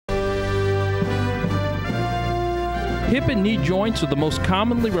Hip and knee joints are the most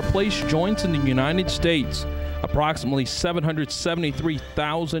commonly replaced joints in the United States. Approximately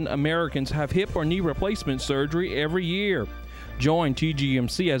 773,000 Americans have hip or knee replacement surgery every year. Join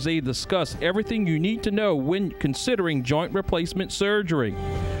TGMC as they discuss everything you need to know when considering joint replacement surgery.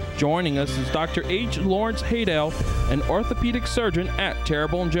 Joining us is Dr. H. Lawrence Haydel, an orthopedic surgeon at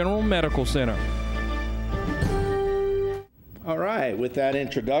Terrebonne General Medical Center. All right, with that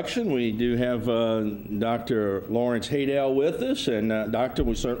introduction, we do have Dr. Lawrence Haydel with us. And Doctor,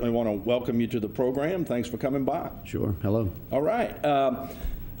 we certainly want to welcome you to the program. Thanks for coming by. Sure. Hello. All right.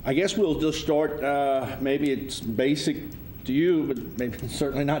 I guess we'll just start, maybe it's basic to you, but maybe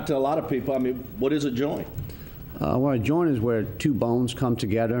certainly not to a lot of people. I mean, what is a joint? Well, a joint is where two bones come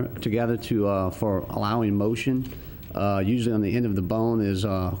together for allowing motion. Usually on the end of the bone is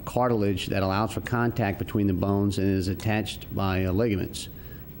cartilage that allows for contact between the bones and is attached by ligaments.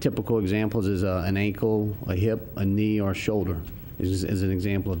 Typical examples is an ankle, a hip, a knee, or a shoulder is an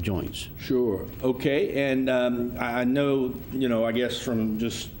example of joints. Sure. Okay. And I know, I guess from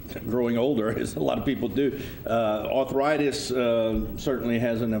just growing older, as a lot of people do, arthritis certainly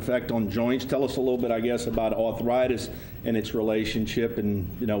has an effect on joints. Tell us a little bit, I guess, about arthritis and its relationship, and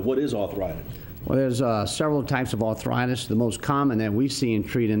what is arthritis? Well, there's several types of arthritis. The most common that we see and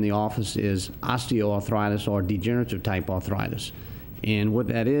treat in the office is osteoarthritis or degenerative type arthritis. And what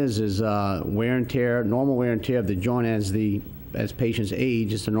that is wear and tear, normal wear and tear of the joint as patients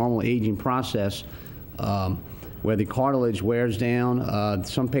age. It's a normal aging process where the cartilage wears down.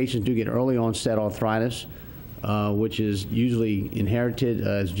 Some patients do get early onset arthritis, which is usually inherited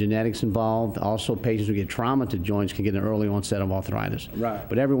as genetics involved. Also, patients who get trauma to joints can get an early onset of arthritis. Right.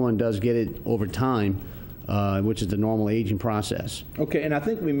 But everyone does get it over time, which is the normal aging process. Okay, and I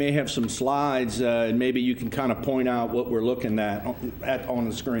think we may have some slides, and maybe you can kind of point out what we're looking at on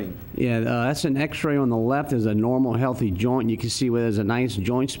the screen. Yeah, that's an x-ray on the left. Is a normal, healthy joint. You can see where there's a nice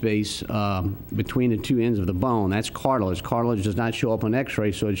joint space between the two ends of the bone. That's cartilage. Cartilage does not show up on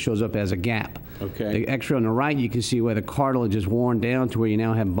x-ray, so it shows up as a gap. Okay. The x-ray on the right, you can see where the cartilage is worn down to where you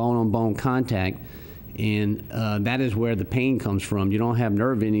now have bone-on-bone contact. And that is where the pain comes from. You don't have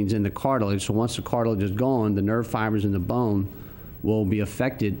nerve endings in the cartilage, so once the cartilage is gone, the nerve fibers in the bone will be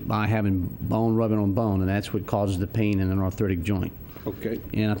affected by having bone rubbing on bone, and that's what causes the pain in an arthritic joint. Okay.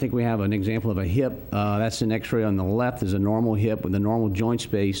 And I think we have an example of a hip. That's an x-ray on the left. Is a normal hip with a normal joint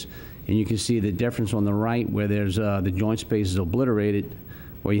space, and you can see the difference on the right where there's the joint space is obliterated,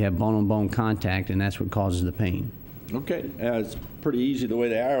 where you have bone-on-bone contact, and that's what causes the pain. Okay, it's pretty easy the way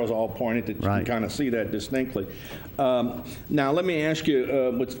the arrow's all pointed that you can kind of see that distinctly. Now, let me ask you,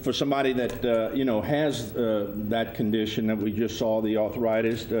 for somebody that has that condition that we just saw, the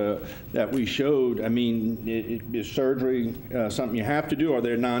arthritis that we showed. I mean, is surgery something you have to do, or are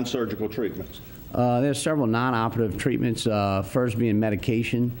there non-surgical treatments? There's several non-operative treatments. First being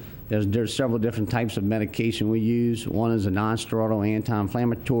medication. There's several different types of medication we use. One is a non-steroidal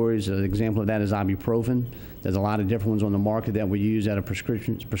anti-inflammatories. An example of that is ibuprofen. There's a lot of different ones on the market that we use at a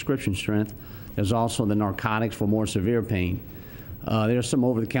prescription strength. There's also the narcotics for more severe pain. There's some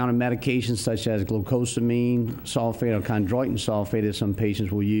over-the-counter medications such as glucosamine sulfate or chondroitin sulfate that some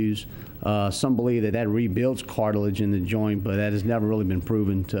patients will use. Some believe that rebuilds cartilage in the joint, but that has never really been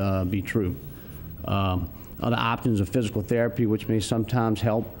proven to be true. Other options are physical therapy, which may sometimes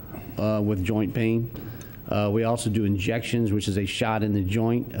help with joint pain. We also do injections, which is a shot in the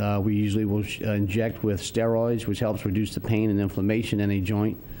joint. We usually will inject with steroids, which helps reduce the pain and inflammation in a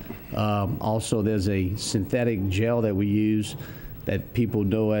joint. Also, there's a synthetic gel that we use that people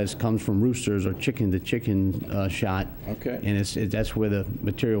know as comes from roosters or the chicken shot. Okay. And that's where the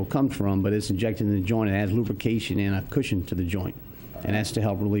material comes from, but it's injected in the joint. It adds lubrication and a cushion to the joint, and that's to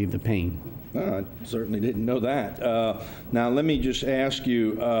help relieve the pain. I certainly didn't know that. Now, let me just ask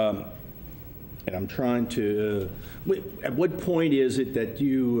you, and I'm trying to, at what point is it that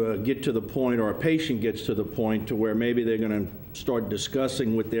you get to the point, or a patient gets to the point to where maybe they're going to start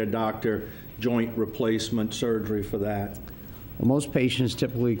discussing with their doctor joint replacement surgery for that? Well, most patients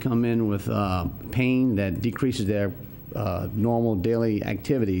typically come in with pain that decreases their normal daily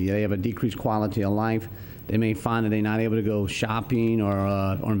activity. They have a decreased quality of life. They may find that they're not able to go shopping or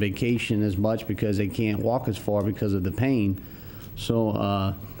on vacation as much because they can't walk as far because of the pain.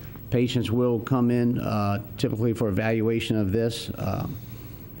 So patients will come in typically for evaluation of this.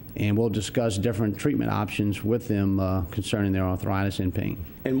 and we'll discuss different treatment options with them concerning their arthritis and pain.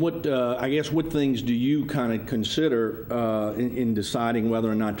 And what, I guess, what things do you kind of consider in deciding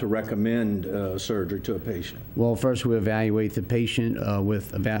whether or not to recommend surgery to a patient? Well, first we evaluate the patient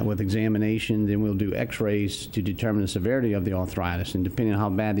with examination, then we'll do x-rays to determine the severity of the arthritis. And depending on how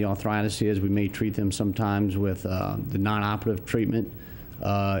bad the arthritis is, we may treat them sometimes with the non-operative treatment.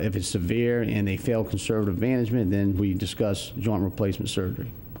 If it's severe and they fail conservative management, then we discuss joint replacement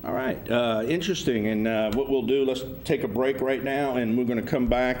surgery. All right, interesting. And what we'll do, let's take a break right now, and we're going to come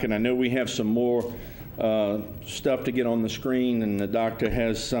back. And I know we have some more stuff to get on the screen, and the doctor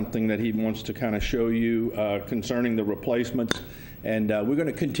has something that he wants to kind of show you concerning the replacements. And we're going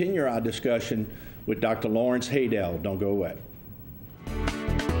to continue our discussion with Dr. Lawrence Haydel. Don't go away.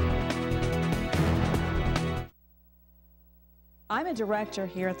 I'm a director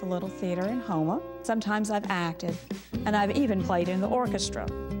here at the Little Theater in Houma. Sometimes I've acted, and I've even played in the orchestra.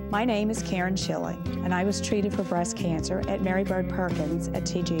 My name is Karen Schilling, and I was treated for breast cancer at Mary Bird Perkins at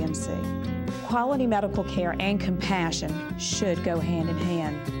TGMC. Quality medical care and compassion should go hand in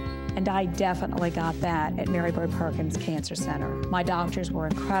hand, and I definitely got that at Mary Bird Perkins Cancer Center. My doctors were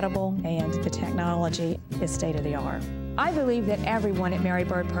incredible, and the technology is state-of-the-art. I believe that everyone at Mary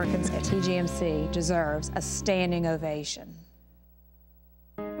Bird Perkins at TGMC deserves a standing ovation.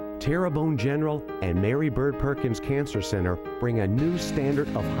 Terrebonne General and Mary Bird Perkins Cancer Center bring a new standard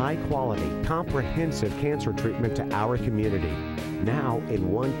of high-quality, comprehensive cancer treatment to our community, now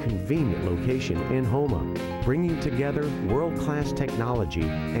in one convenient location in Houma, bringing together world-class technology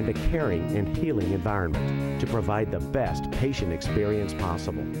and a caring and healing environment to provide the best patient experience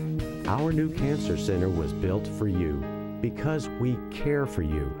possible. Our new cancer center was built for you because we care for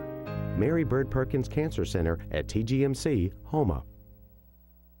you. Mary Bird Perkins Cancer Center at TGMC, Houma.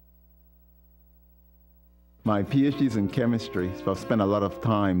 My PhD's in chemistry, so I've spent a lot of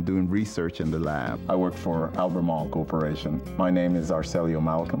time doing research in the lab. I work for Albemarle Corporation. My name is Arcelio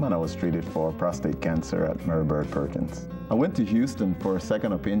Malcolm, and I was treated for prostate cancer at Mary Bird Perkins. I went to Houston for a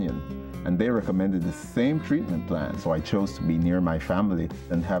second opinion, and they recommended the same treatment plan, so I chose to be near my family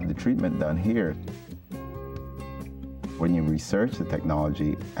and have the treatment done here. When you research the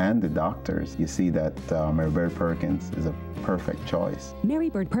technology and the doctors, you see that Mary Bird Perkins is a perfect choice. Mary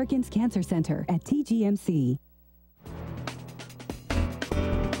Bird Perkins Cancer Center at TGMC.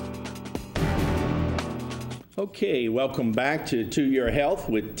 Okay, welcome back to Your Health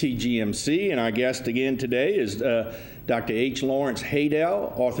with TGMC, and our guest again today is Dr. H. Lawrence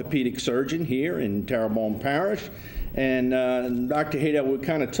Haydel, orthopedic surgeon here in Terrebonne Parish. And Dr. Haydel, we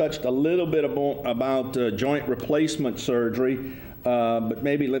kind of touched a little bit about joint replacement surgery, but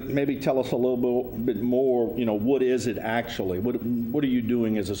maybe tell us a little bit more. You know, what is it actually? What are you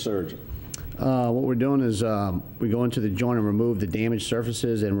doing as a surgeon? What we're doing is we go into the joint and remove the damaged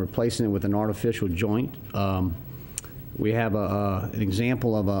surfaces and replacing it with an artificial joint. We have an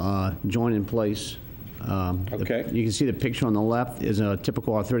example of a joint in place. Okay. You can see the picture on the left is a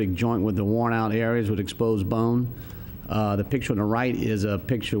typical arthritic joint with the worn out areas with exposed bone. The picture on the right is a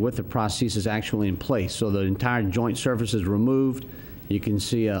picture with the prosthesis actually in place. So the entire joint surface is removed. You can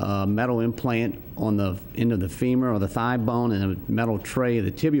see a metal implant on the end of the femur or the thigh bone and a metal tray,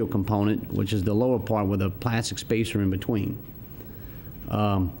 the tibial component, which is the lower part with a plastic spacer in between.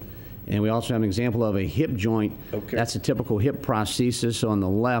 And we also have an example of a hip joint. Okay. That's a typical hip prosthesis on the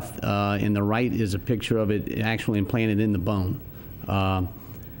left. And the right is a picture of it actually implanted in the bone.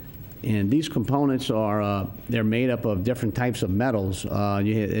 And these components are, they're made up of different types of metals.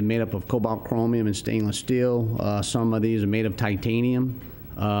 They're made up of cobalt, chromium, and stainless steel. Some of these are made of titanium.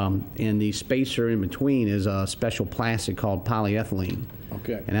 And the spacer in between is a special plastic called polyethylene.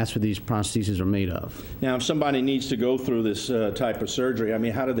 Okay. And that's what these prostheses are made of. Now, if somebody needs to go through this type of surgery, I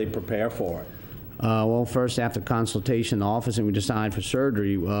mean, how do they prepare for it? Well, first, after consultation in the office and we decide for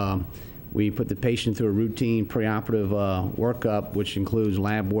surgery, we put the patient through a routine preoperative workup, which includes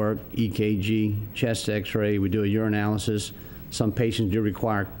lab work, EKG, chest x-ray. We do a urinalysis. Some patients do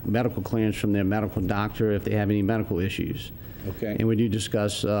require medical clearance from their medical doctor if they have any medical issues. Okay. And we do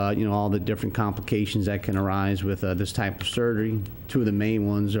discuss, all the different complications that can arise with this type of surgery. Two of the main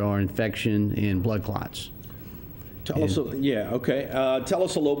ones are infection and blood clots. Tell us a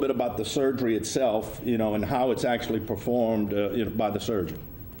little bit about the surgery itself, and how it's actually performed, by the surgeon.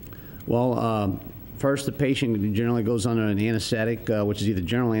 Well, first the patient generally goes under an anesthetic, which is either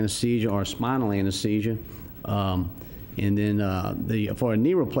general anesthesia or spinal anesthesia. And then for a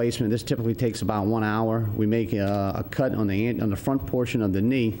knee replacement, this typically takes about 1 hour. We make a cut on the front portion of the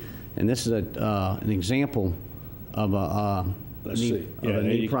knee, and this is an example of a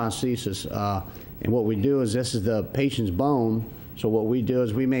knee prosthesis. And what we do is this is the patient's bone. So what we do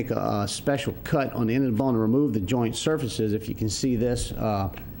is we make a special cut on the end of the bone to remove the joint surfaces. If you can see this,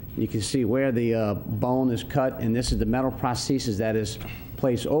 you can see where the bone is cut, and this is the metal prosthesis that is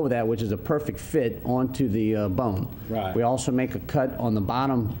placed over that, which is a perfect fit onto the bone. Right. We also make a cut on the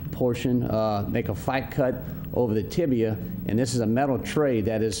bottom portion, make a flat cut over the tibia, and this is a metal tray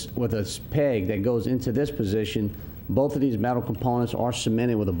that is with a peg that goes into this position. Both of these metal components are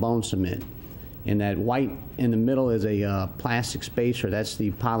cemented with a bone cement. And that white in the middle is a plastic spacer. That's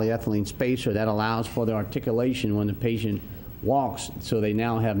the polyethylene spacer that allows for the articulation when the patient walks. So they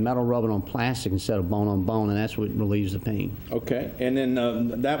now have metal rubbing on plastic instead of bone on bone, and that's what relieves the pain. Okay. And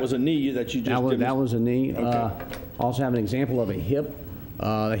then that was a knee that you just That was a knee. Okay. Also have an example of a hip.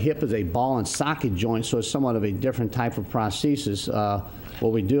 The hip is a ball and socket joint, so it's somewhat of a different type of prosthesis.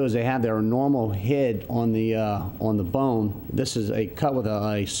 What we do is they have their normal head on the bone. This is a cut with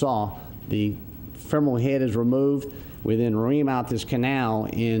a saw. The femoral head is removed. We then ream out this canal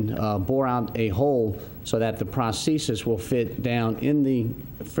and bore out a hole so that the prosthesis will fit down in the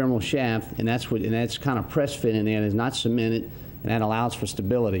femoral shaft, and that's kind of press fit in there. It's not cemented, and that allows for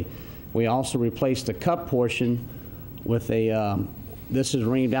stability. We also replace the cup portion with this is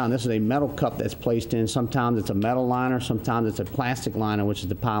reamed down. This is a metal cup that's placed in. Sometimes it's a metal liner, sometimes it's a plastic liner, which is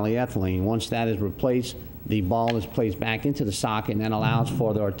the polyethylene. Once that is replaced, the ball is placed back into the socket, and that allows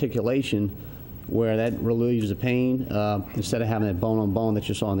for the articulation where that relieves the pain instead of having that bone on bone that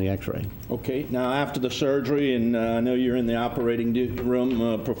you saw in the x-ray. Okay. Now, after the surgery, and I know you're in the operating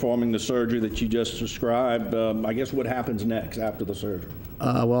room performing the surgery that you just described, I guess what happens next after the surgery?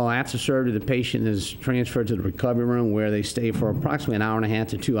 Well, after surgery, the patient is transferred to the recovery room where they stay for approximately an hour and a half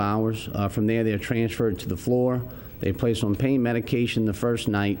to 2 hours. From there, they're transferred to the floor. They place on pain medication the first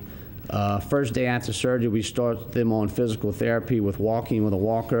night. First day after surgery, we start them on physical therapy with walking with a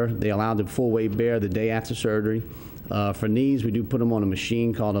walker. They allow the full weight bear the day after surgery. For knees, we do put them on a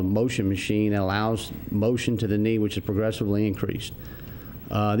machine called a motion machine that allows motion to the knee, which is progressively increased.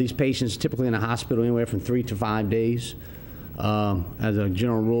 These patients typically in the hospital anywhere from 3 to 5 days. As a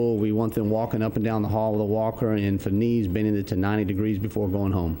general rule, we want them walking up and down the hall with a walker, and for knees, bending it to 90 degrees before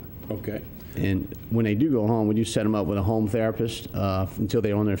going home. Okay. And when they do go home, we do set them up with a home therapist until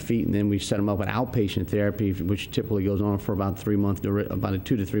they're on their feet, and then we set them up with outpatient therapy, which typically goes on for about a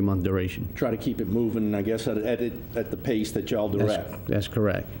 2 to 3 month duration. Try to keep it moving, I guess, at the pace that y'all direct. That's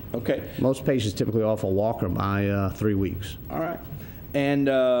correct. Okay. Most patients typically off a walker by 3 weeks. All right. And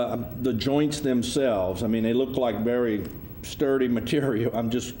the joints themselves, I mean, they look like very sturdy material.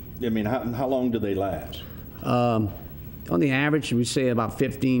 How long do they last? On the average, we say about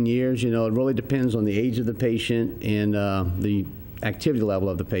 15 years. You know, it really depends on the age of the patient and the activity level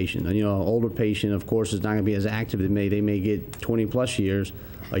of the patient. And, you know, an older patient, of course, is not going to be as active. They may get 20 plus years.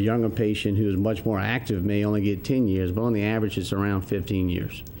 A younger patient who is much more active may only get 10 years, but on the average, it's around 15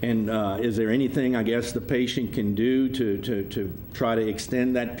 years. And is there anything, I guess, the patient can do to try to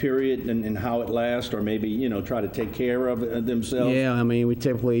extend that period and how it lasts, or maybe, you know, try to take care of themselves? Yeah, I mean, we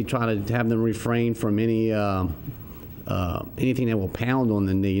typically try to have them refrain from anything that will pound on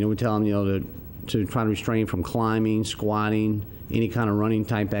the knee. You know, we tell them, you know, to try to restrain from climbing, squatting, any kind of running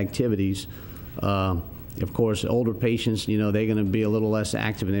type activities. Of course, older patients, you know, they're going to be a little less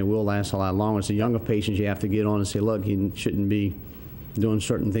active and they will last a lot longer. It's the younger patients you have to get on and say, look, you shouldn't be doing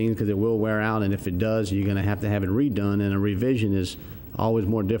certain things because it will wear out, and if it does, you're going to have it redone, and a revision is always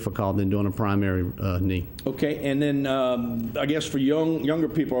more difficult than doing a primary knee. Okay, and then I guess for younger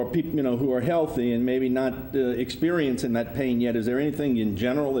people, or people, you know, who are healthy and maybe not experiencing that pain yet, is there anything in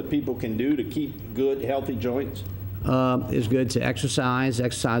general that people can do to keep good, healthy joints? It's good to exercise.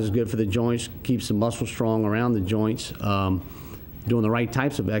 Exercise is good for the joints, keeps the muscle strong around the joints. Doing the right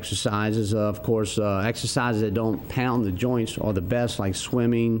types of exercises, of course, exercises that don't pound the joints are the best, like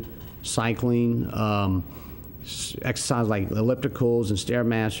swimming, cycling, exercise like ellipticals and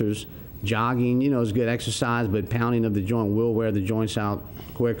Stairmasters. Jogging, you know, is good exercise, but pounding of the joint will wear the joints out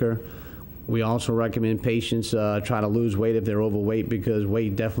quicker. We also recommend patients try to lose weight if they're overweight, because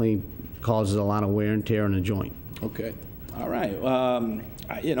weight definitely causes a lot of wear and tear on the joint. Okay. All right.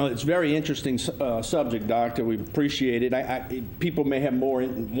 You know, it's a very interesting subject, Doctor. We appreciate it. People may have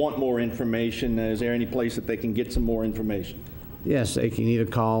want more information. Is there any place that they can get some more information? Yes, they can either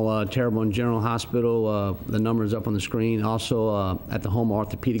call Terrebonne General Hospital. The number is up on the screen. Also, at the Home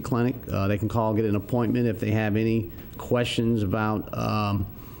Orthopedic Clinic, they can call, get an appointment if they have any questions about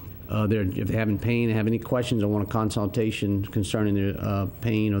if they're having pain, have any questions, or want a consultation concerning their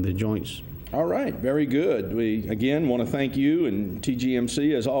pain or their joints. All right, very good. We, again, want to thank you and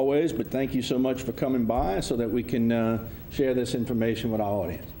TGMC as always, but thank you so much for coming by so that we can share this information with our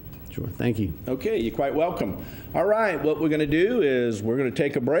audience. Sure. Thank you. Okay, you're quite welcome. All right, what we're going to do is we're going to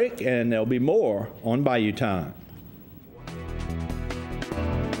take a break, and there'll be more on Bayou Time.